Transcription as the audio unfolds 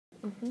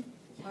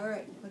All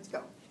right, let's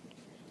go.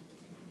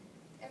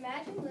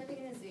 Imagine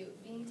living in a zoo,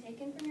 being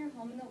taken from your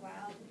home in the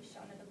wild to be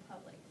shown to the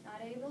public,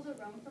 not able to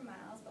roam for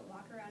miles but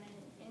walk around in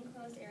an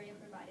enclosed area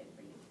provided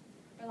for you,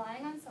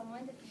 relying on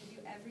someone to feed you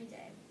every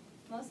day.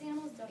 Most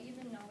animals don't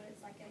even know what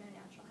it's like in their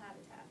natural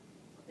habitat.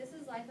 This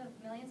is life of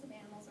millions of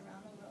animals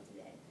around the world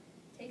today,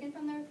 taken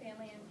from their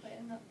family and put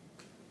in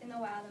the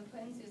wild and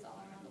put in zoos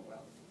all around the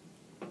world.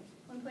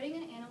 When putting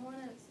an animal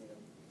in a zoo,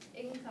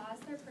 it can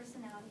cause their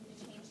personality to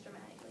change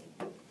dramatically.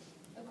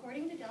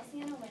 According to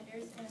Delciana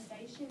Winders, in a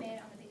study she made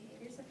on the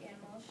behaviors of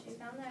animals, she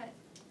found that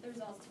the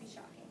results to be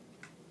shocking.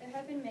 There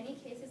have been many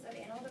cases of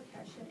animal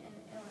depression and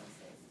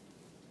illnesses.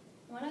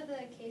 One of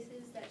the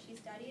cases that she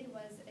studied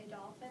was a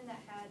dolphin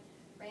that had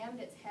rammed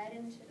its head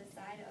into the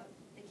side of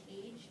the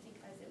cage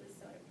because it was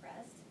so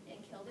depressed and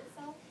killed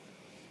itself.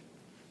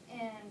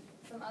 And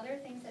some other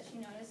things that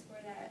she noticed were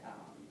that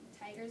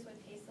tigers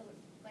would pace the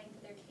length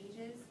of their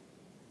cages,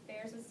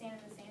 bears would stand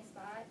in the same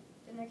spot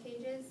in their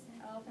cages,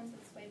 elephants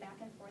would sway back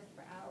and forth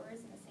for hours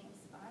in the same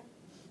spot,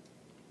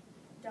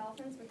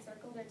 dolphins would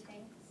circle their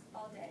tanks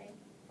all day,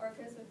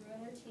 orcas would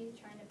ruin their teeth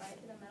trying to bite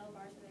through the metal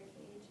bars of their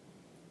cage,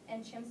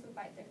 and chimps would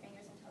bite their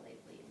fingers until they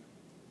bleed.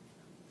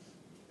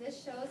 This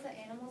shows that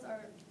animals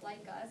are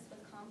like us with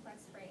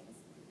complex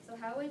brains. So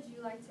how would you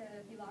like to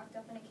be locked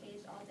up in a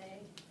cage all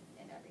day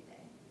and every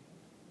day?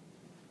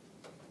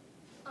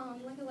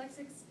 Like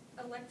Alexis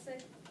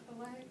said,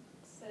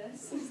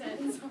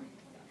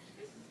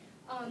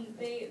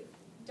 they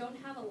don't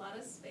have a lot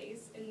of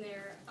space in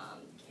their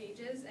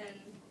cages, and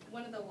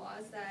one of the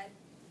laws that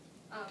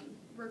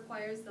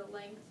requires the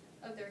length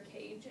of their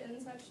cage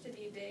and such to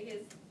be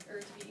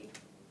to be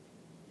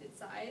its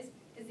size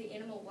is the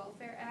Animal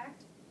Welfare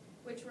Act,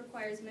 which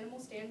requires minimal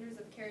standards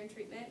of care and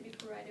treatment be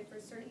provided for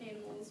certain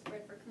animals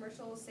bred for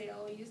commercial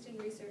sale, used in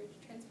research,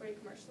 transported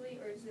commercially,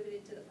 or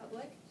exhibited to the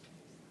public.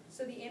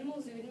 So the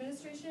Animal Zoo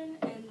Administration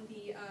and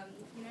the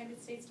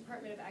United States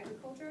Department of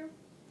Agriculture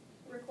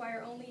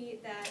require only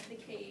that the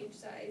cage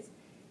size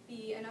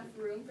be enough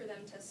room for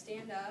them to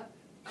stand up,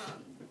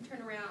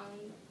 turn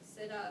around,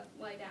 sit up,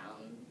 lie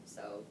down,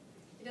 so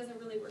it doesn't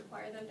really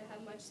require them to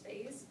have much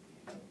space.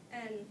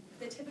 And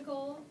the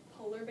typical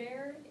polar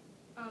bear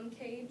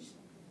cage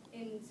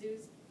in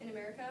zoos in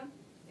America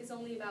is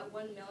only about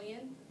 1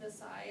 millionth the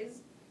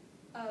size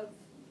of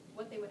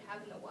what they would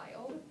have in the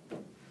wild.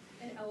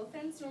 And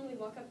elephants normally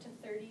walk up to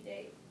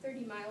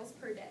 30 miles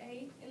per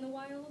day in the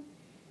wild,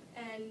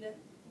 and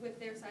with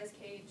their size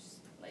cage,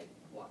 like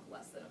walk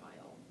less than a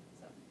mile.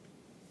 So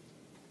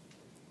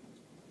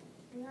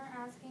we aren't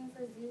asking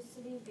for zoos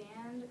to be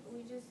banned.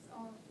 We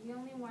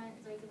only want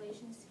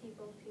regulations to keep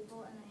both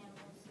people and the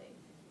animals safe.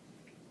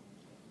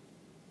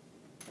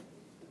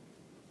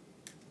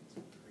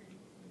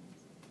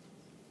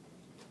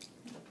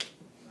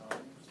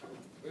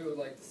 We would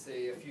like to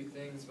say a few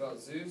things about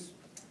zoos.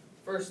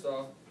 First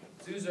off,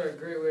 zoos are a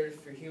great way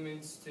for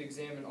humans to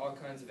examine all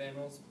kinds of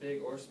animals,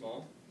 big or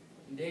small.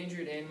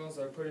 Endangered animals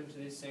are put into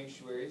these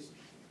sanctuaries,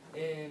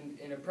 and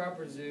in a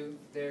proper zoo,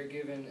 they are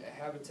given a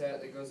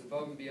habitat that goes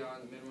above and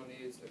beyond the minimal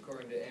needs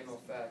according to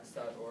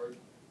animalfacts.org.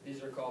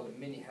 These are called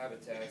mini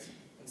habitats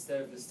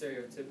instead of the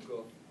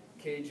stereotypical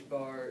cage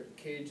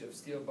of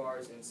steel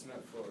bars and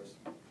cement floors.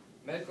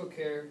 Medical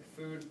care,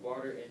 food,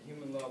 water, and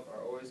human love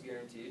are always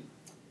guaranteed.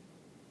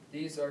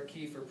 These are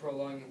key for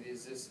prolonging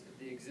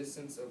the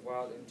existence of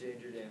wild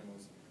endangered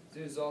animals.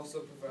 Zoos also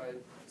provide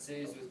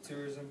cities with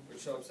tourism,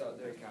 which helps out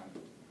their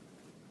economy.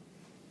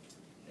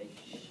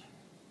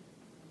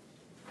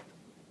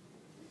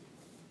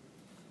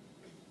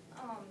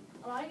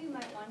 A lot of you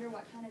might wonder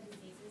what kind of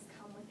diseases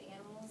come with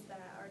animals that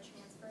are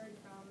transferred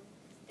from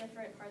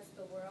different parts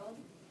of the world.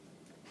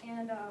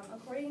 And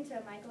according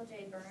to Michael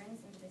J.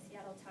 Burns in the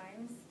Seattle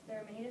Times, there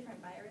are many different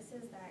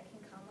viruses that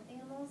can come with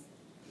animals.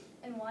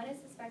 And one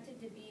is suspected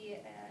to be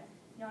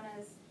known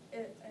as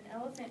an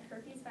elephant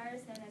herpes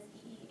virus known as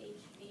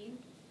EEHV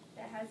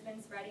that has been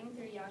spreading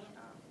through young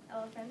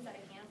elephants at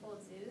a handful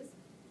of zoos.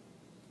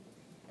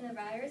 And the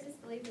virus is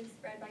believed to be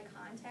spread by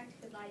contact,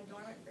 could lie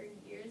dormant for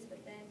years, but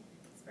then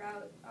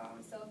sprout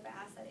so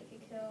fast that it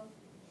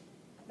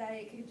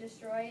could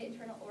destroy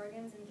internal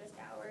organs in just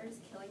hours,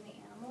 killing the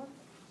animal.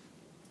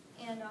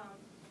 And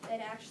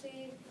it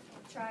actually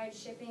tried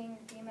shipping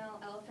female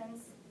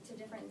elephants to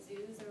different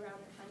zoos around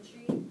the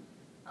country,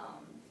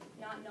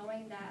 not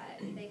knowing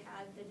that they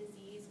had the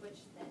disease, which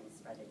then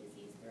spread the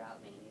disease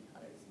throughout many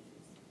other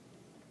zoos.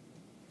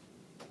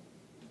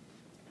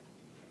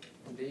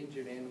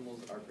 Endangered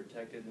animals are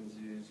protected in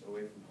zoos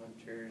away from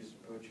hunters,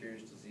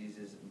 poachers,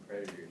 diseases, and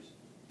predators.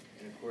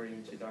 And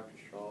according to Dr.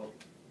 Straub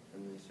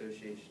from the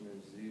Association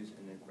of Zoos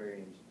and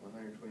Aquariums,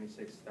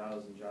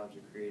 126,000 jobs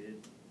are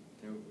created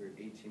and over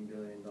 $18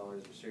 billion are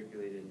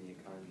circulated in the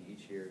economy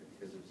each year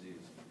because of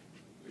zoos,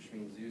 which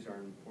means zoos are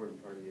an important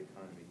part of the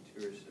economy.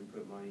 Tourists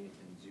input money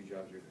and zoo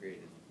jobs are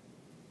created.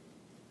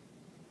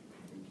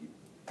 Thank you.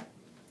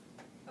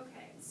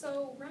 okay,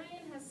 so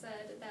Ryan has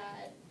said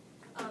that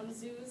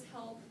zoos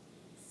help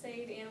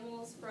save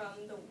animals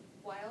from the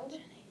wild,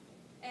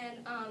 and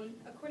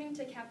according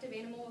to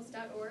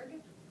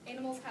captiveanimals.org,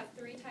 animals have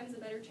 3 times a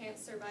better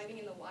chance surviving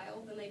in the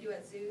wild than they do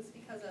at zoos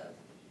because of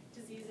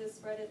diseases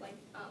spread, like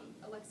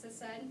Alexis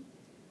said.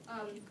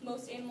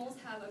 Most animals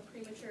have a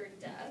premature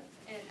death,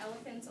 and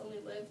elephants only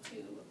live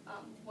to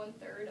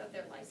 1/3 of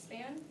their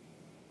lifespan.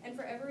 And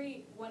for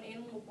every 1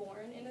 animal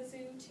born in a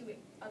zoo, 2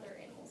 other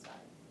animals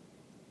die.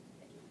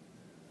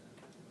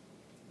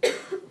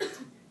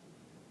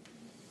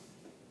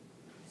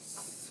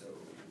 So,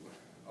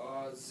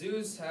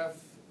 zoos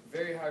have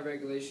very high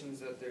regulations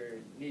that there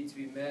need to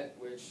be met,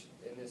 which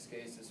in this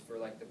case is for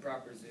like the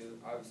proper zoo.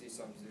 Obviously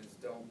some zoos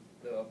don't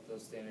live up to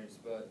those standards,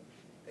 but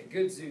a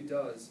good zoo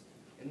does.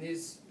 And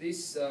these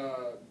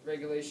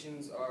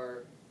regulations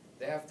are,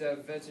 they have to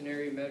have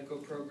veterinary medical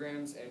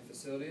programs and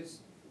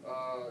facilities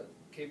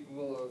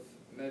capable of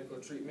medical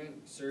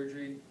treatment,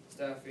 surgery,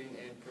 staffing,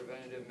 and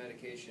preventative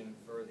medication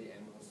for the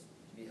animals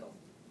to be healthy.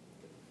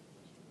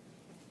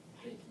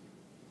 Thank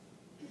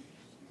you.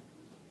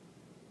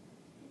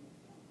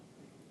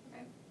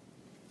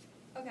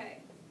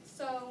 Okay,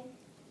 so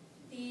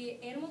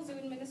the Animal Zoo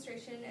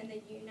Administration and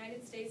the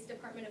United States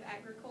Department of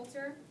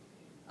Agriculture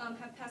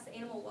have passed the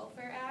Animal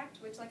Welfare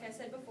Act, which, like I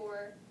said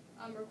before,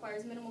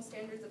 requires minimal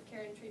standards of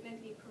care and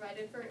treatment be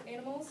provided for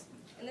animals.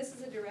 And this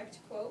is a direct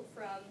quote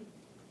from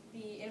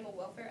the Animal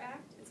Welfare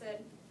Act. It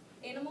said,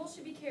 "Animals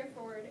should be cared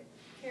for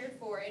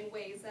in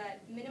ways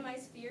that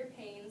minimize fear,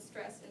 pain,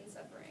 stress, and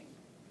suffering."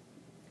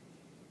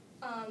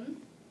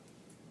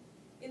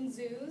 In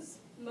zoos,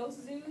 most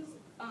zoos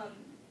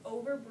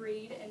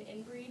overbreed and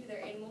inbreed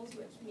their animals,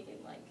 which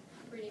meaning like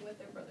breeding with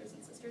their brothers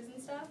and sisters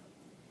and stuff,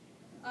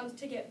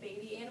 to get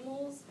baby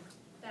animals.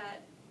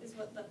 That is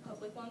what the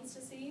public wants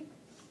to see.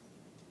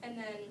 And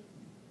then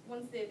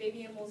once the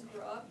baby animals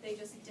grow up, they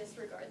just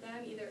disregard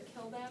them, either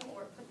kill them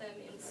or put them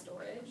in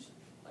storage,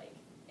 like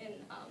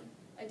in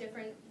a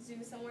different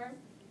zoo somewhere.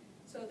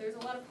 So there's a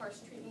lot of harsh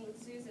treatment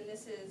with zoos, and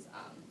this is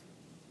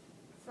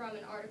from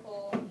an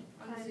article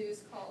on Time.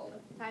 zoos called...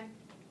 Time.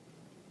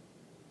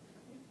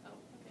 Oh,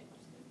 okay.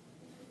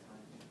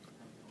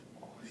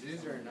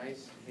 Zoos are a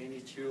nice,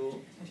 handy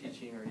tool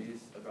teaching our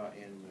youth about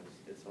animals.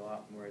 It's a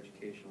lot more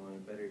educational and a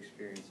better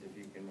experience if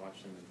you can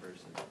watch them in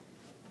person.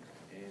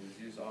 And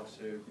zoos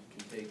also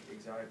can take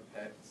exotic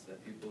pets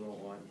that people don't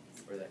want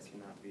or that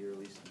cannot be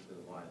released into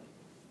the wild.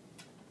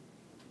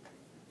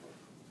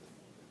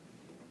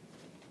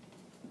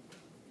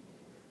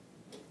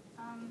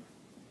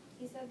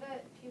 He said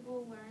that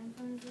people learn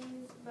from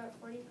zoos, but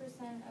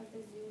 40% of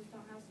the zoos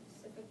don't have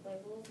specific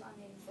labels on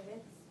the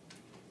exhibits.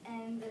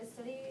 And the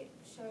study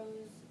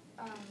shows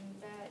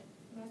that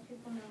most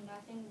people know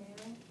nothing new.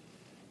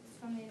 It's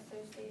from the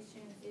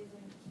Association of Zoos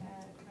and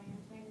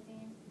Aquariums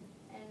magazine.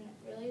 And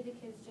really the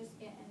kids just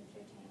get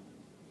entertained.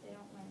 They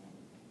don't learn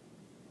anything.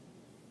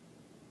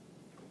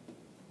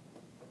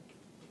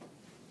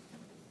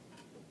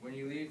 When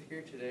you leave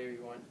here today, we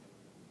want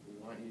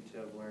you to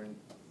have learned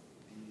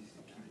these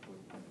key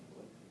points.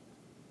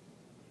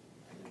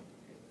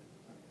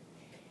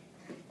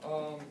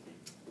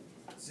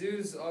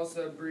 Zoos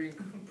also have breeding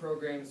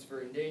programs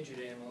for endangered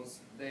animals.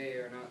 They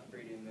are not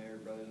breeding their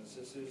brothers and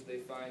sisters.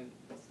 They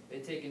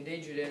take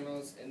endangered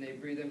animals and they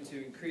breed them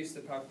to increase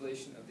the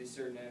population of the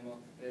certain animal,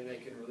 and then they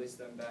can release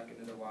them back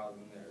into the wild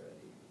when they're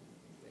ready.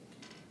 Thank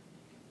you.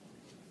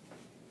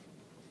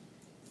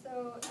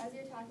 So as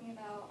you're talking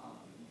about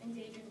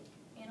endangered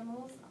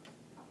animals,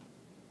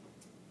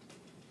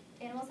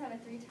 animals have a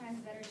 3 times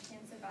better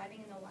chance of surviving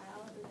in the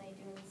wild than they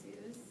do in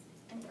zoos.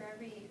 And for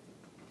every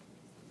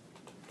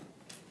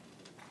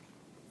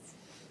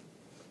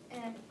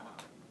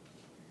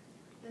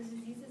those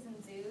diseases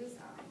in zoos,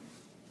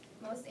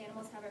 most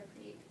animals have a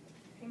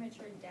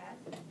premature death.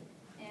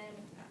 And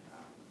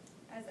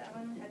as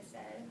Ellen had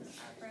said,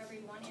 for every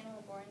 1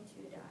 animal born,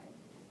 2 die.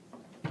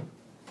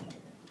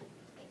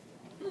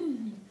 Thank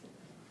you.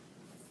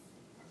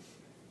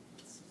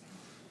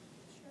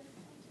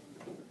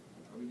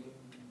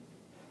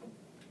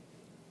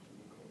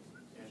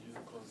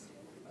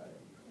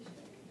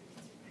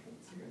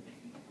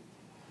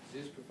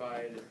 Zoos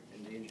provide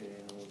endangered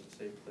animals a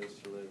safe place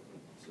to live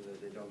so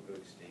that they don't go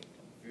extinct.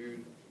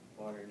 Food,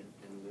 water,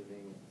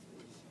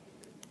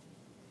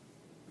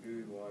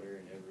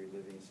 and every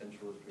living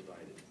essential is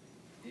provided.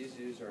 These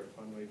zoos are a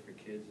fun way for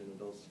kids and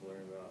adults to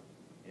learn about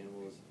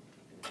animals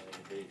and have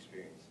a great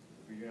experience.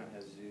 If we do not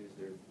have zoos,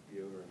 there would be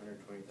over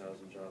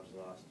 120,000 jobs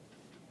lost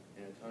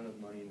and a ton of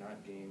money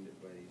not gained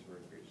by these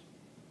workers.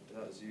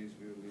 Without zoos,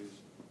 we would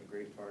lose a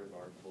great part of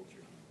our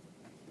culture.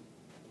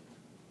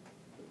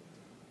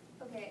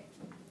 Okay,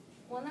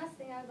 one last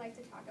thing I would like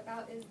to talk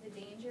about is the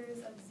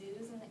dangers of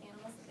zoos and the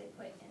animals that they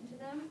put into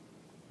them.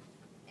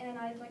 And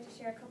I'd like to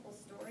share a couple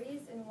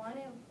stories, and one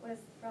was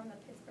from the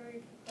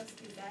Pittsburgh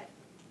Post-Gazette,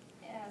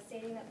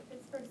 stating that the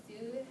Pittsburgh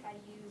Zoo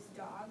had used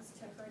dogs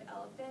to herd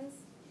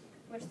elephants,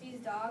 which these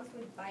dogs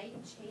would bite,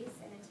 chase,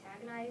 and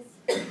antagonize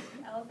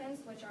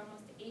elephants, which are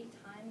almost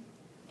 8-time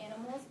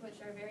animals, which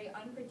are very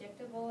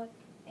unpredictable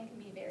and can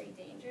be very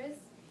dangerous.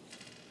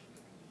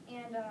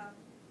 And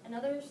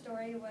another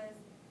story was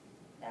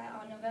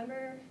that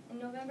in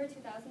November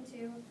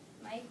 2002,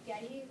 Mike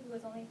Getty, who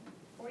was only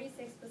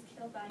 46 was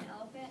killed by an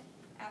elephant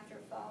after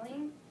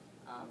falling.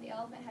 The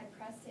elephant had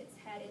pressed its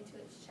head into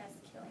its chest,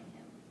 killing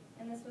him.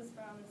 And this was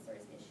from the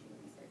Source Issue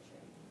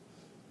Researcher.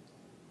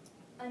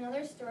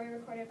 Another story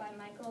recorded by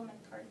Michael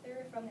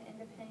MacArthur from the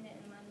Independent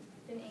in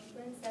London,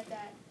 England, said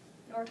that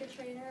an orca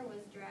trainer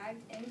was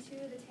dragged into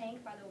the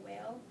tank by the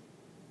whale,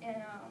 and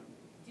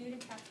due to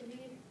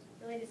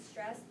captivity-related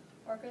stress,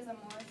 orcas are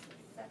more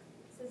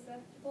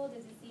susceptible to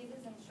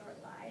diseases and short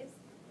lives.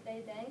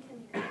 They then can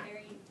become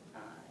very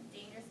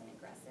dangerous and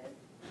aggressive.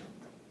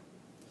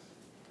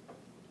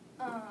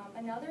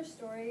 Another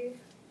story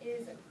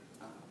is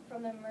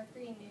from the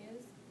Mercury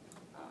News.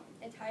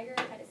 A tiger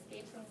had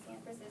escaped from the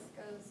San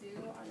Francisco Zoo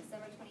on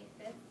December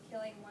 25th,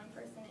 killing one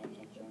person and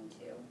injuring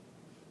two.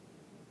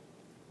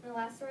 And the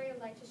last story I'd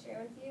like to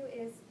share with you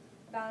is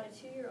about a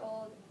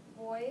 2-year-old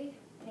boy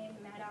named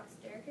Maddox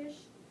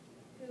Derkish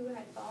who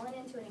had fallen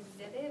into an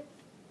exhibit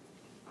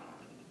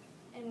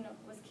and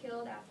was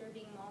killed after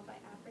being mauled by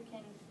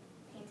African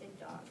painted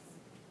dogs.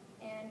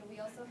 And we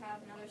also have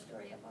another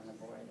story up on the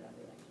board that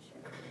we'd like to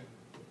share.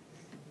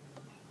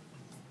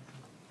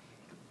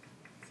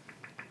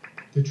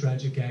 The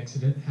tragic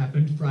accident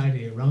happened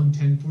Friday around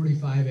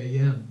 10:45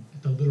 a.m.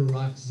 at the Little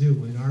Rock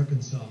Zoo in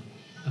Arkansas.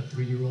 A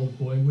 3-year-old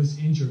boy was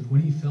injured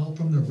when he fell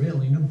from the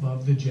railing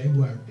above the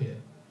jaguar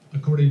pit.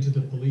 According to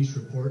the police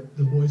report,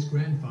 the boy's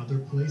grandfather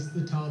placed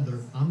the toddler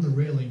on the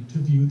railing to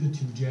view the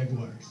 2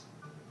 jaguars.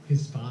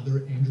 His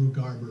father, Andrew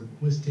Garber,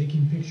 was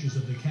taking pictures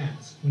of the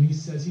cats when he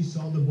says he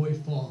saw the boy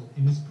fall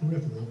in his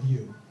peripheral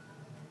view.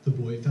 The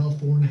boy fell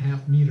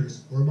 4.5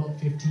 meters, or about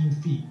 15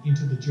 feet,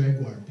 into the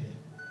jaguar pit.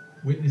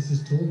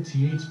 Witnesses told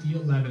THV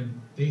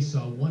 11 they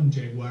saw one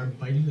jaguar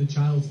biting the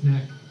child's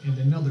neck and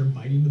another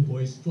biting the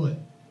boy's foot.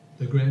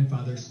 The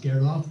grandfather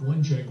scared off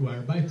one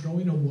jaguar by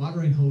throwing a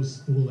watering hose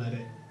spool at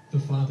it. The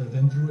father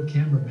then threw a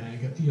camera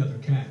bag at the other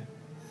cat.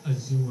 A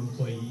zoo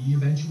employee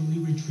eventually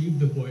retrieved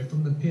the boy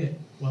from the pit,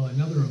 while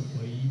another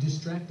employee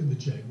distracted the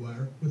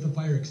jaguar with a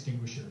fire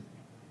extinguisher.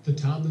 The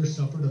toddler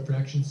suffered a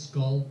fractured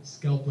skull,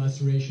 scalp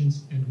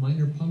lacerations, and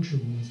minor puncture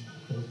wounds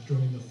both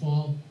during the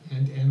fall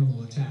and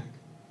animal attack.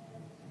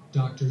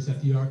 Doctors at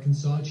the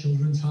Arkansas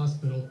Children's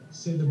Hospital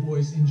say the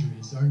boy's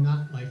injuries are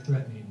not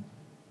life-threatening.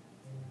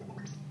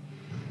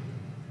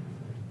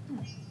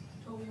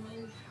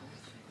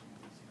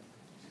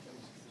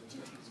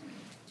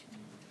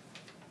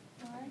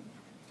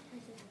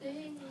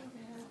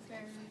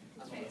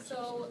 Okay,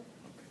 so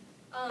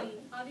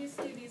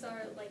obviously these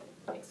are like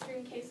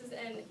extreme cases,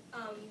 and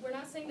we're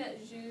not saying that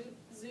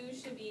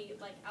zoos should be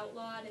like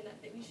outlawed and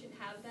that we shouldn't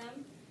have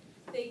them.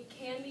 They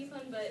can be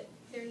fun, but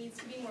there needs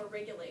to be more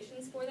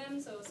regulations for them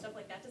so stuff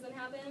like that doesn't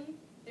happen.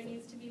 There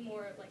needs to be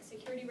more like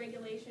security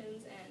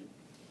regulations, and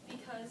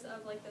because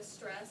of like the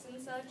stress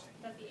and such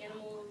that the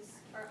animals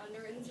are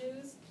under in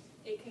zoos,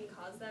 it can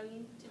cause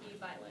them to be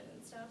violent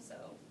and stuff, so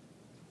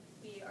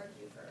we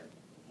argue for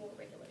more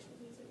regulations.